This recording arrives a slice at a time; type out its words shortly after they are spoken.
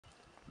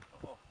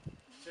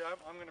See,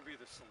 I'm going to be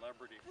the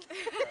celebrity.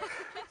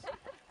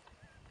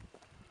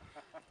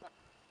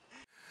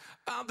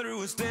 I'm through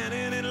with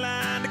standing in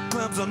line. The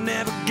clubs I'll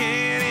never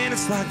get in.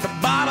 It's like the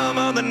bottom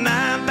of the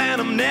ninth,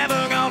 and I'm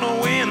never gonna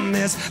win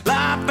this.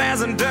 Life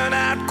hasn't turned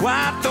out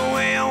quite the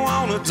way I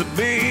want it to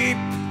be.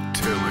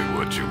 Tell me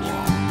what you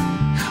want.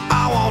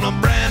 I want a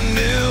brand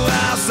new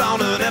house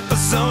on an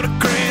episode of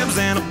Cribs,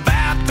 and a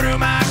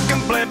bathroom I can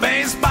play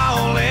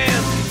baseball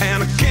in,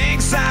 and a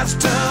king-size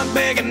tub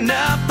big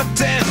enough for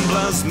 10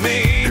 plus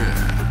me.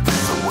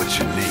 So what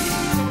you need?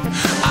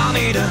 I'll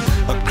need a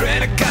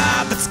credit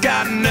card that's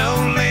got no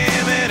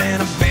limit,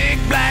 and a big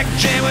black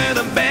jet with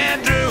a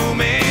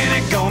bedroom in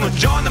it. Gonna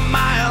join the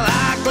Mile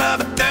High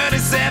Club at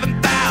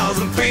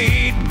 37,000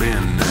 feet.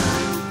 Been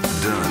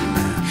done.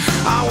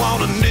 I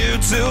want a new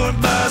tour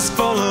bus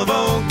full of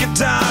old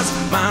guitars,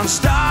 mine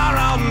star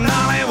on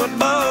Hollywood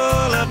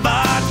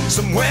Boulevard.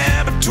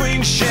 Somewhere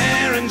between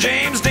Cher and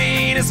James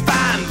Dean is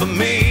fine for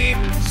me.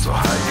 So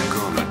how you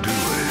gonna do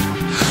it?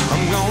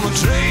 I'm gonna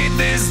trade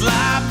this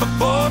life for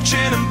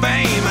fortune and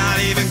fame. I'd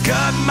even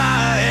cut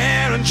my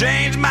hair and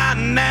change my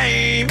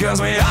name.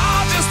 Cause we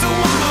all just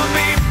wanna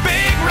be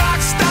big rock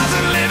stars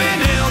and live in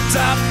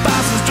hilltop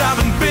bosses,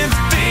 driving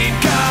 15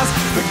 cars.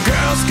 The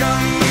girls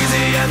come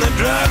easy and the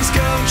drugs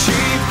come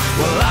cheap.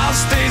 Well, I'll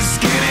stay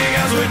skinny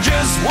cause we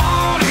just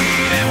won't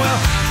eat, and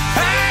we'll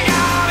hang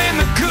out in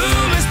the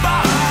coolest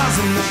bars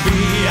and the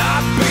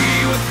VIP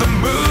with the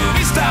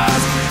movie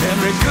stars.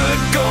 Every good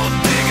gold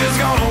digger's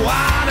gonna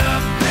wind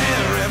up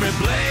there. Every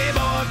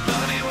playboy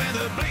bunny with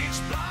a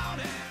bleached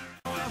blonde hair.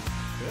 Well,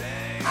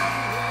 hey,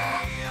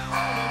 I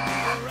wanna be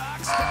a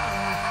rock star.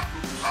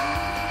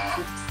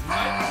 I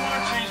want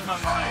to change my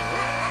mind.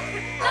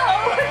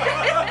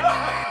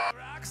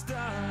 Rock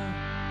star.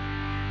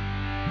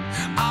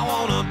 I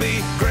wanna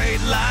be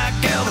great like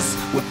Elvis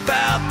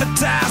without the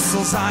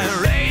tassels.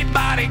 Hire 8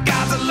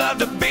 bodyguards that love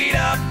to beat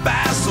up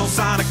assholes.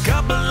 Sign a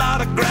couple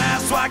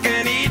autographs so I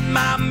can eat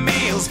my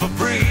meals for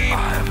free.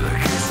 I have the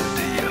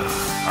quesadilla.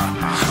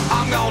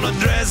 I'm gonna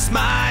dress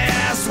my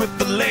ass with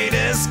the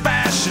latest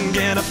fashion,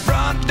 get a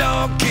front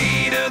door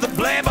key to the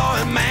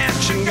Playboy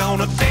Mansion.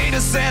 Gonna date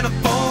a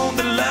centerfold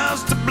that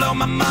loves to blow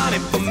my money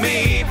for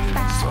me.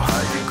 So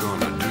how you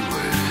gonna do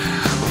it?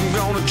 I'm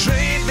gonna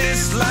trade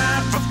this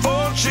life for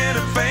fortune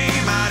and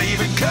fame. I'd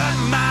even cut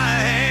my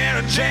hair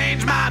and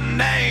change my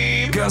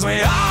name. Cause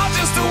we all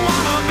just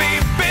wanna be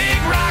big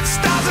rock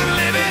stars and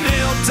live in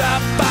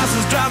hilltop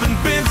bosses, driving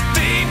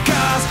 15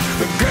 cars.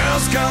 The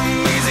girls come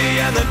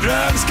easy and the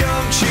drugs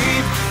come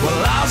cheap. Well,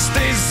 I'll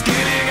stay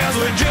skinny cause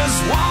we just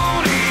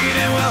won't eat,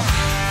 and we'll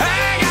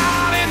hang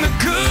out in the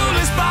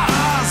coolest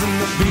bars and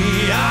the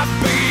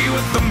VIP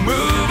with the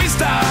movie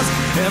stars.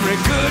 Every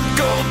good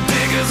gold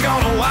digger's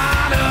gonna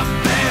wind up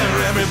there.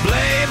 Every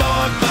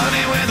playboy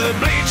bunny with a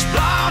bleached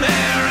blonde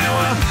hair, and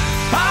we'll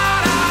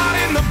hide out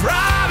in the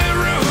private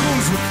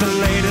rooms with the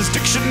latest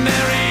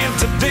dictionary of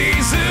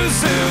today's who's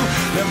who.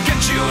 They'll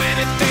get you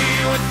anything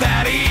with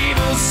that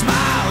evil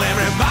smile.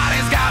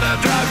 Everybody's got a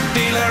drug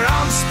dealer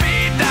on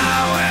speed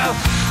dial. Well,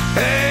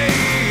 hey,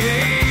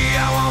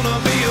 I wanna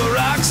be a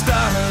rock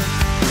star.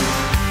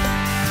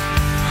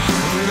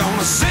 I'm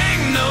gonna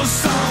sing those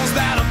songs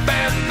that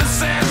offend the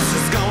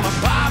senses. Gonna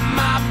pop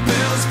my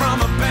pills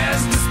from a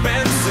Pez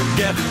dispenser.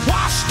 Get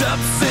washed up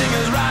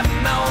singers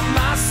writing all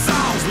my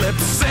songs. Lip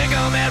sync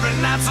them every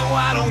night so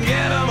I don't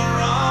get them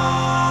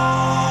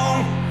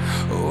wrong.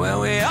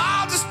 Well, we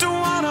all just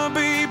wanna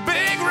be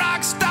big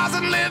rock stars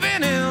and live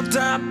in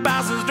hilltop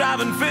houses,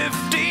 driving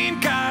 15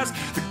 cars.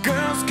 The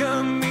girls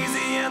come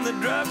easy and the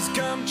drugs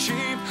come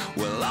cheap.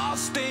 We'll all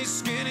stay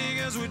skinny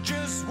cause we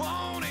just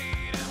won't eat.